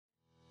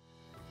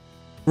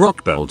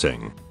Rock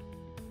bolting.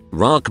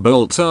 Rock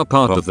bolts are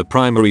part of the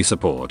primary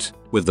support,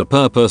 with the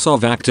purpose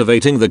of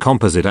activating the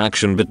composite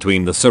action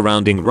between the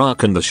surrounding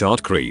rock and the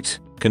shotcrete,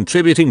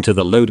 contributing to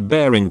the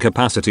load-bearing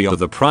capacity of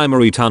the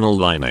primary tunnel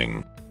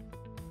lining.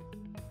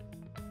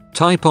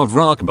 Type of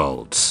rock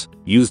bolts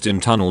used in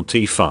tunnel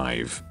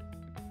T5.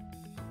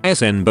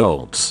 SN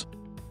bolts.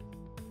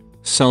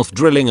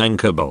 Self-drilling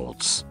anchor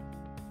bolts.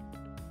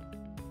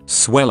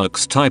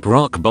 Swellux type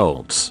rock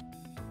bolts.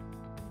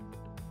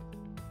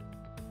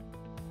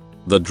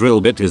 The drill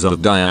bit is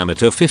of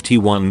diameter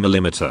 51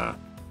 mm.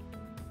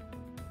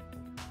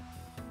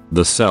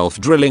 The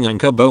self-drilling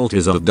anchor bolt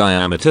is of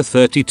diameter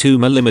 32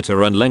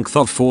 mm and length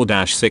of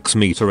 4-6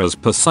 m as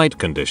per site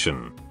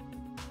condition.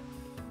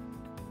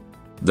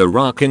 The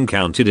rock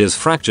encountered is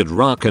fractured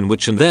rock in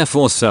which and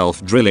therefore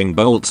self-drilling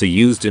bolts are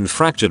used in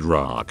fractured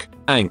rock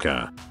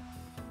anchor.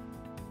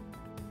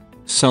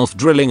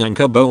 Self-drilling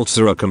anchor bolts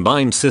are a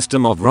combined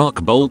system of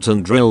rock bolt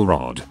and drill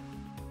rod.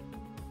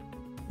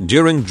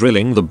 During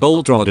drilling, the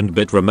bolt rod and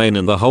bit remain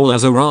in the hole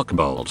as a rock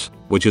bolt,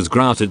 which is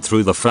grouted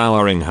through the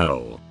flowering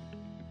hole.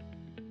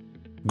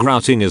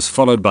 Grouting is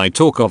followed by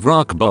torque of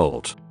rock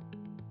bolt.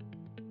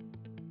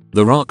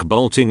 The rock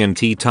bolting in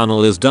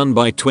T-tunnel is done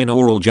by twin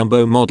oral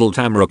jumbo model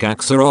Tamrock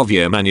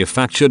Axerovia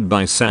manufactured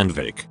by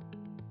Sandvik.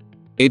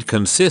 It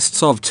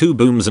consists of 2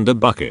 booms and a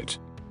bucket.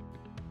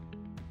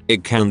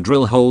 It can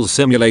drill holes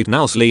simulate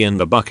nousely and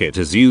the bucket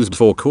is used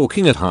for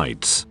caulking at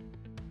heights.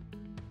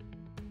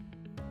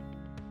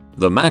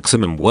 The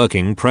maximum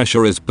working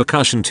pressure is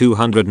percussion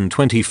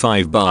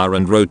 225 bar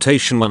and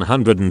rotation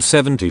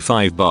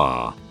 175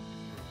 bar.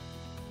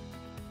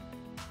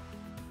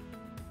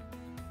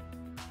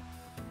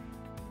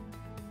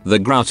 The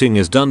grouting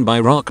is done by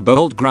rock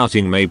bolt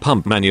grouting May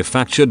pump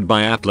manufactured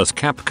by Atlas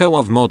Capco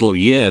of model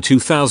year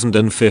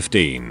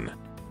 2015.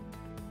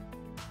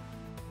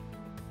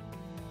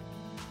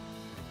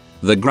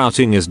 The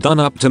grouting is done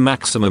up to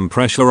maximum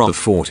pressure of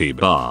 40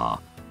 bar.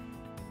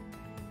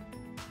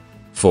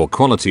 For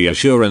quality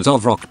assurance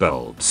of rock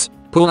bolts,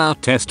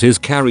 pull-out test is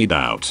carried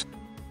out.